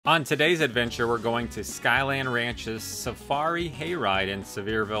On today's adventure, we're going to SkyLand Ranch's Safari Hayride in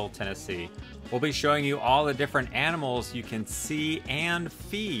Sevierville, Tennessee. We'll be showing you all the different animals you can see and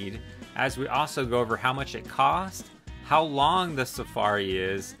feed, as we also go over how much it costs, how long the safari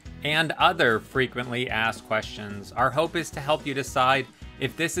is, and other frequently asked questions. Our hope is to help you decide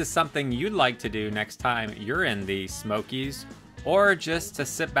if this is something you'd like to do next time you're in the Smokies, or just to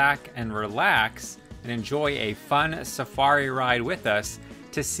sit back and relax and enjoy a fun safari ride with us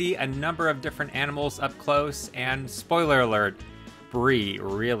to see a number of different animals up close. And spoiler alert, Brie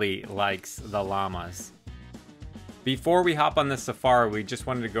really likes the llamas. Before we hop on the safari, we just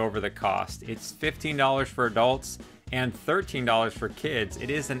wanted to go over the cost. It's $15 for adults and $13 for kids. It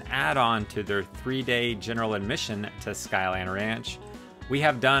is an add-on to their 3-day general admission to SkyLand Ranch. We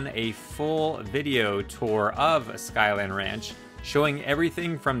have done a full video tour of SkyLand Ranch, showing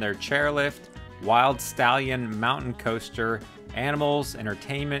everything from their chairlift, wild stallion mountain coaster, animals,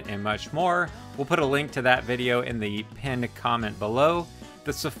 entertainment, and much more. We'll put a link to that video in the pinned comment below.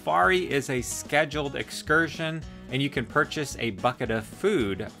 The safari is a scheduled excursion, and you can purchase a bucket of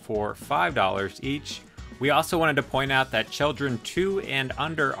food for $5 each. We also wanted to point out that children 2 and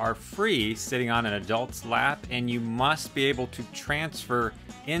under are free sitting on an adult's lap, and you must be able to transfer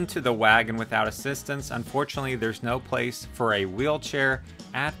into the wagon without assistance. Unfortunately, there's no place for a wheelchair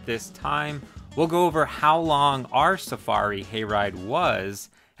at this time. We'll go over how long our Safari Hayride was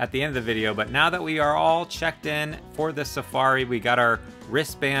at the end of the video, but now that we are all checked in for the safari, we got our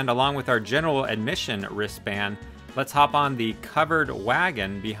wristband along with our general admission wristband. Let's hop on the covered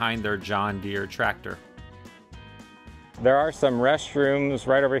wagon behind their John Deere tractor. There are some restrooms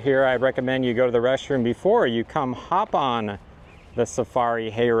right over here. I recommend you go to the restroom before you come hop on the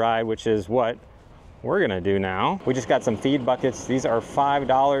Safari Hayride, which is what we're gonna do now. We just got some feed buckets. These are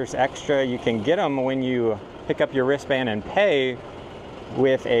 $5 extra. You can get them when you pick up your wristband and pay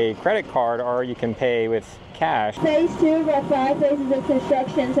with a credit card, or you can pay with cash. Phase 2 of our 5 phases of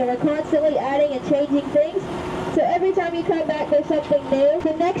construction, so we're constantly adding and changing things. So every time you come back, there's something new.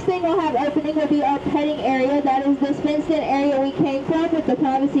 The next thing we'll have opening will be our petting area. That is this fenced-in area we came from with the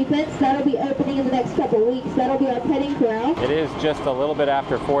privacy fence. That'll be opening in the next couple weeks. That'll be our petting corral. It is just a little bit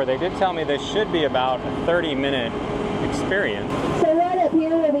after 4. They did tell me this should be about a 30-minute experience. So right up here,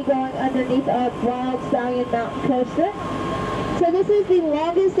 we'll be going underneath our wild stallion mountain coaster. So this is the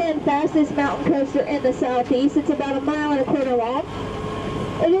longest and fastest mountain coaster in the southeast. It's about 1.25 miles long.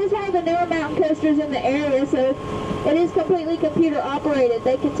 It is one of the newer mountain coasters in the area, so it is completely computer operated.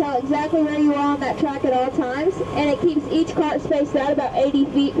 They can tell exactly where you are on that track at all times, and it keeps each cart spaced out about 80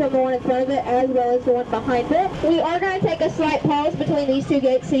 feet from the one in front of it as well as the one behind it. We are going to take a slight pause between these two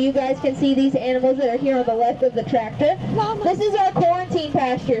gates so you guys can see these animals that are here on the left of the tractor. This is our quarantine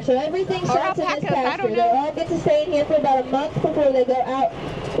pasture, so everything starts in this pasture. They all get to stay in here for about a month before they go out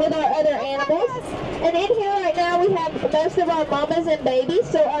with our other animals. And in here right now we have most of our mamas and babies.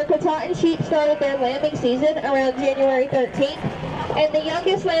 So our Katahdin sheep started their lambing season around January 13th. And the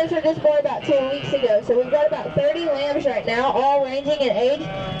youngest lambs were just born about 2 weeks ago. So we've got about 30 lambs right now, all ranging in age.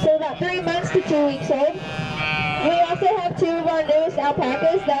 So about 3 months to 2 weeks old. We also have 2 of our newest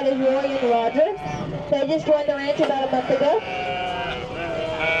alpacas. That is Roy and Roger. They just joined the ranch about a month ago.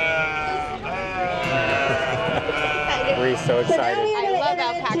 Bree's so excited. So now we're going to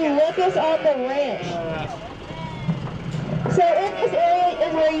enter into look us on the ranch. So in this area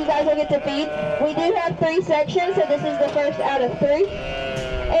is where you guys will get to feed. We do have 3 sections, so this is the first out of 3.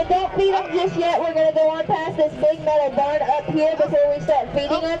 And don't feed them just yet. We're going to go on past this big metal barn up here before we start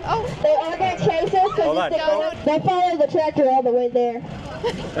feeding them. They are going to chase us because they follow the tractor all the way there.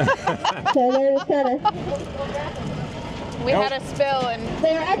 So they're just kind of... We had a spill and...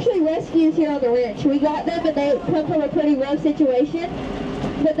 They're actually rescues here on the ranch. We got them and they come from a pretty rough situation.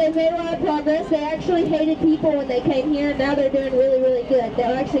 But they've made a lot of progress. They actually hated people when they came here, and now they're doing really, really good.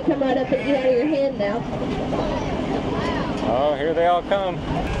 They'll actually come right up and get out of your hand now. Oh, here they all come.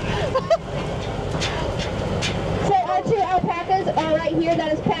 So our 2 alpacas are right here.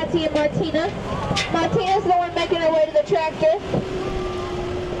 That is Patsy and Martina. Martina's the one making her way to the tractor.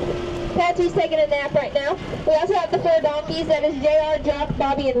 Patsy's taking a nap right now. We also have the 4 donkeys. That is JR, Jock,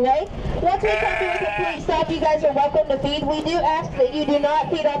 Bobby, and Ray. Once we come to a complete stop, you guys are welcome to feed. We do ask that you do not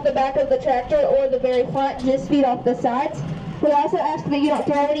feed off the back of the tractor or the very front, just feed off the sides. We also ask that you don't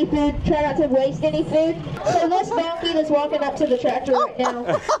throw any food, try not to waste any food. So this donkey that's walking up to the tractor right now,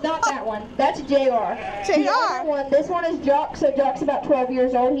 not that one, that's JR. The other one, this one is Jock, so Jock's about 12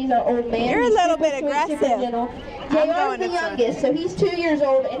 years old. He's our old man. You're he's a little super bit sweet, aggressive. Super gentle. JR's the youngest, so he's 2 years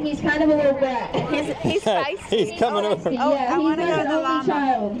old, and he's kind of a little brat. He's feisty. He's coming over. Yeah, he's like an only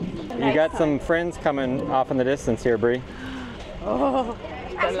child. You got some friends coming off in the distance here, Brie. Oh,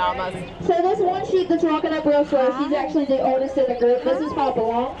 the llamas. So this one sheep that's walking up real slow, she's actually the oldest in the group. This is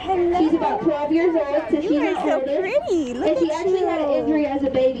Hopalong. She's about 12 years old, so she's the so oldest. pretty. Look And she at actually you. had an injury as a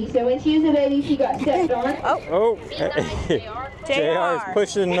baby, so when she was a baby, she got stepped on. Oh, JR is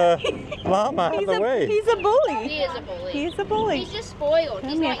pushing the llama out of the way. He's a bully. He is a bully. He's a bully. He's just spoiled.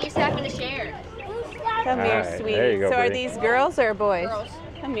 He's not used to having to share. Come All here, right, sweetie. there you go, So are Brie. these girls or boys? Girls.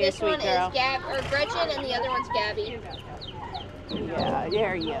 Come here, This sweet one girl. is Gretchen, and the other one's Gabby. Yeah,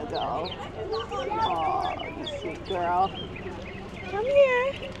 there you go. Oh, you sweet girl. Come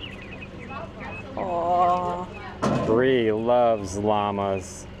here. Oh. Brie loves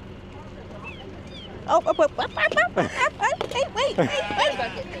llamas. Oh, wait.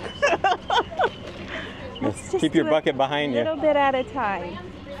 Let's keep your bucket behind A little you. bit at a time.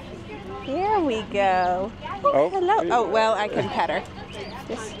 There we go. Oh, Hello. Oh, well, I can pet her.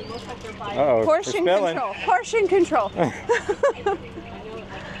 Just Uh-oh, portion you're spilling. control. Portion control.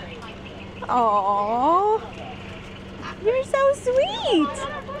 Aww. You're so sweet.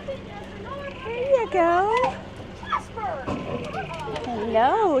 There you go.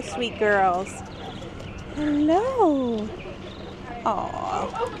 Hello, sweet girls. Hello. Aww.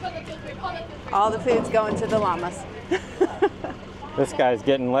 All the food's going to the llamas. This guy's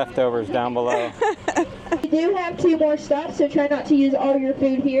getting leftovers down below. We do have 2 more stops, so try not to use all your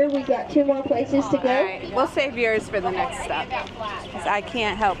food here. We've got 2 more places to go. All right, we'll save yours for the next stop. 'Cause I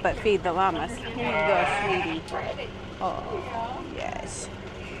can't help but feed the llamas. Here you go, sweetie. Oh, yes.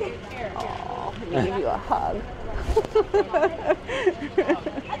 Oh, let me give you a hug.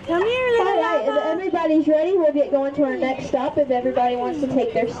 Come here, little All right, if llama. everybody's ready, we'll get going to our next stop if everybody wants to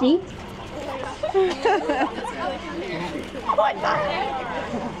take their seat.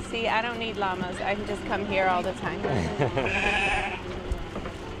 See, I don't need llamas. I can just come here all the time.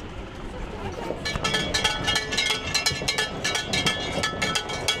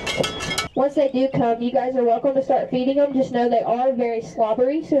 Once they do come, you guys are welcome to start feeding them. Just know they are very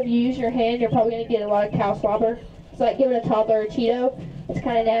slobbery, so if you use your hand, you're probably going to get a lot of cow slobber. It's like giving a toddler a Cheeto. It's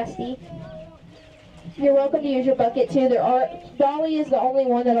kind of nasty. You're welcome to use your bucket too. Dolly is the only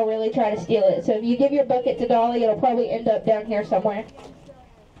one that'll really try to steal it. So if you give your bucket to Dolly, it'll probably end up down here somewhere.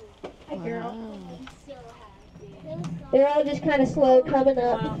 Hi, girl. They're all just kind of slow coming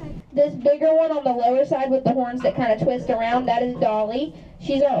up. This bigger one on the lower side with the horns that kind of twist around, that is Dolly.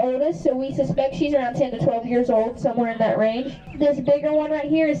 She's our oldest, so we suspect she's around 10 to 12 years old, somewhere in that range. This bigger one right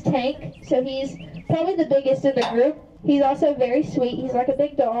here is Tank, so he's probably the biggest in the group. He's also very sweet. He's like a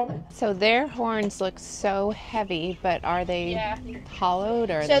big dog. So their horns look so heavy, but are they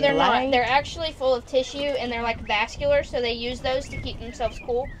hollowed or So they're light? not. They're actually full of tissue, and they're like vascular, so they use those to keep themselves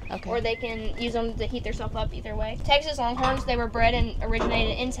cool, or they can use them to heat themselves up either way. Texas Longhorns, they were bred and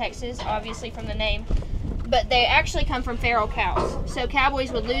originated in Texas, obviously from the name, but they actually come from feral cows. So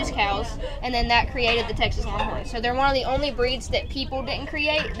cowboys would lose cows, and then that created the Texas Longhorns. So they're one of the only breeds that people didn't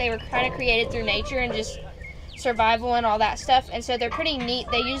create. They were kind of created through nature and just survival and all that stuff, and so they're pretty neat.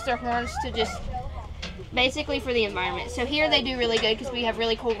 They use their horns to just basically for the environment. So here they do really good because we have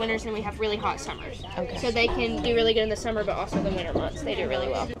really cold winters and we have really hot summers. So they can do really good in the summer, but also the winter months they do really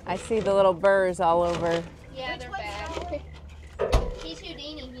well. I see the little burrs all over. Yeah, they're bad. He's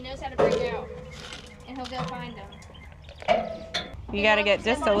Houdini. He knows how to break out, and he'll go find them. You got to get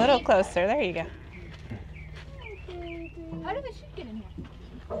just a little closer. There you go. How did the sheep get in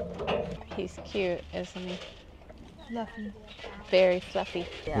here? He's cute, isn't he? Fluffy. Very fluffy.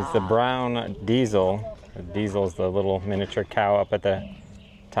 It's the brown Diesel. Diesel's the little miniature cow up at the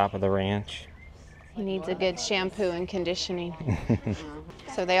top of the ranch. He needs a good shampoo and conditioning.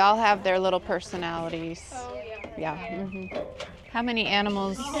 So they all have their little personalities. Oh, Yeah. How many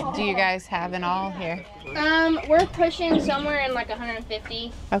animals do you guys have in all here? We're pushing somewhere in like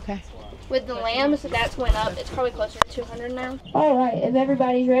 150. Okay. With the lambs, that's went up. It's probably closer to 200 now. All right, if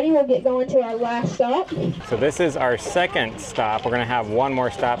everybody's ready, we'll get going to our last stop. So this is our second stop. We're gonna have one more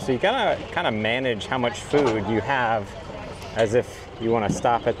stop. So you gotta kind of manage how much food you have as if you wanna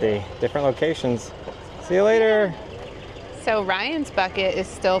stop at the different locations. See you later. So Ryan's bucket is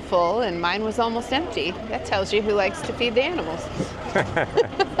still full and mine was almost empty. That tells you who likes to feed the animals.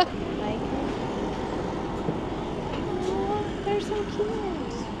 They're so cute.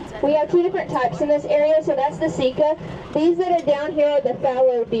 We have 2 different types in this area, so that's the sika. These that are down here are the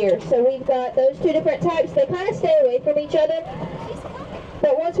fallow deer. So we've got those 2 different types. They kind of stay away from each other.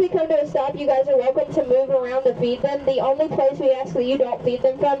 But once we come to a stop, you guys are welcome to move around to feed them. The only place we ask that you don't feed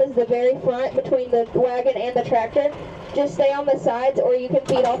them from is the very front between the wagon and the tractor. Just stay on the sides or you can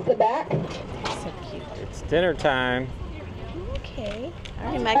feed off the back. So cute. It's dinner time. Okay. All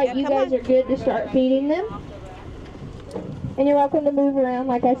right, All Micah, right, you come guys on. are good to start feeding them. And you're welcome to move around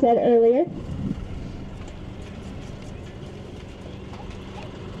like I said earlier.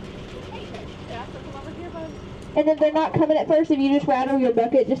 And if they're not coming at first, if you just rattle your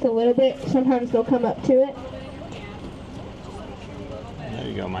bucket just a little bit, sometimes they'll come up to it. There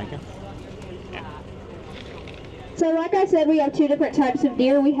you go, Micah. So like I said, we have two different types of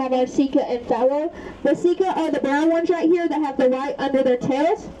deer. We have our sika and fallow. The sika are the brown ones right here that have the white under their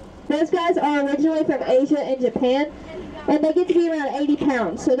tails. Those guys are originally from Asia and Japan, and they get to be around 80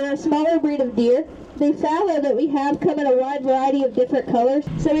 pounds. So they're a smaller breed of deer. The fallow that we have come in a wide variety of different colors.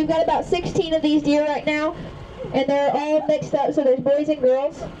 So we've got about 16 of these deer right now, and they're all mixed up, so there's boys and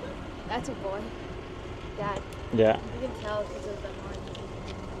girls. That's a boy. Dad. Yeah. You can tell because of the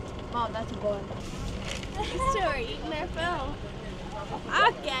horns. Mom, that's a boy. Sure, eating their food.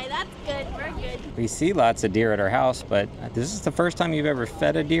 Okay, that's good. We're good. We see lots of deer at our house, but this is the first time you've ever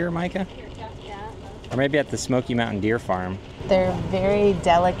fed a deer, Micah? Yeah. Or maybe at the Smoky Mountain Deer Farm. They're very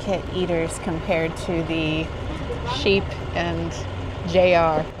delicate eaters compared to the sheep and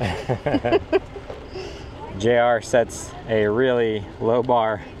JR. JR sets a really low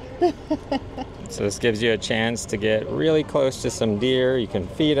bar. So this gives you a chance to get really close to some deer. You can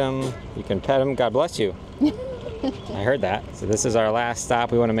feed them, you can pet them. God bless you. I heard that. So this is our last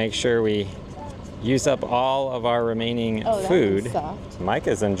stop. We want to make sure we use up all of our remaining food. That one's soft.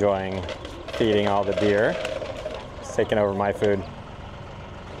 Micah's enjoying feeding all the deer. He's taking over my food.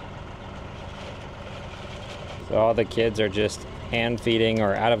 So all the kids are just hand feeding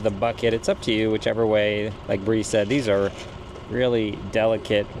or out of the bucket. It's up to you, whichever way. Like Brie said, these are really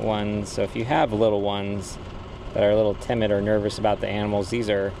delicate ones. So if you have little ones that are a little timid or nervous about the animals, these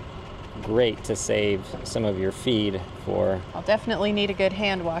are great to save some of your feed for. I'll definitely need a good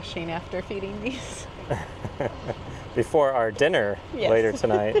hand washing after feeding these. Before our dinner later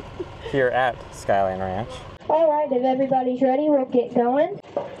tonight here at SkyLand Ranch. All right, if everybody's ready, we'll get going.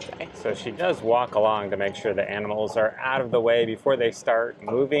 So she does walk along to make sure the animals are out of the way before they start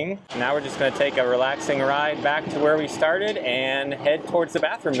moving. Now we're just going to take a relaxing ride back to where we started and head towards the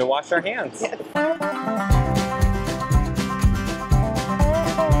bathroom to wash our hands. Yes.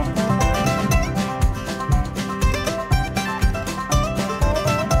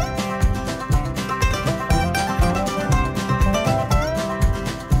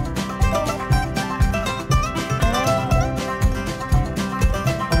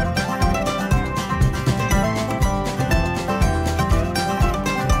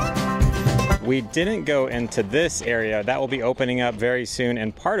 We didn't go into this area. That will be opening up very soon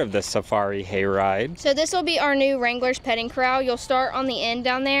and part of the Safari Hayride. So this will be our new Wrangler's petting corral. You'll start on the end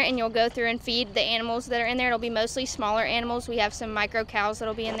down there and you'll go through and feed the animals that are in there. It'll be mostly smaller animals. We have some micro cows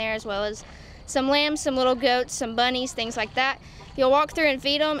that'll be in there, as well as some lambs, some little goats, some bunnies, things like that. You'll walk through and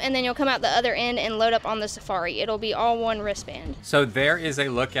feed them, and then you'll come out the other end and load up on the safari. It'll be all one wristband. So there is a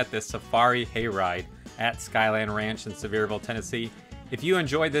look at the Safari Hayride at SkyLand Ranch in Sevierville, Tennessee. If you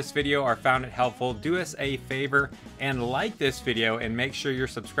enjoyed this video or found it helpful, do us a favor and like this video and make sure you're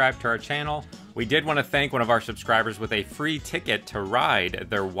subscribed to our channel. We did want to thank one of our subscribers with a free ticket to ride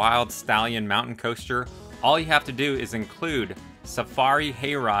their Wild Stallion Mountain Coaster. All you have to do is include Safari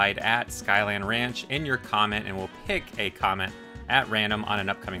Hayride at SkyLand Ranch in your comment, and we'll pick a comment at random on an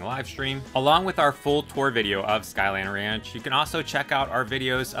upcoming live stream. Along with our full tour video of SkyLand Ranch, you can also check out our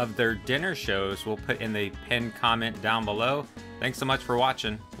videos of their dinner shows. We'll put in the pinned comment down below. Thanks so much for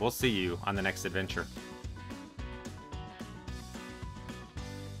watching. We'll see you on the next adventure.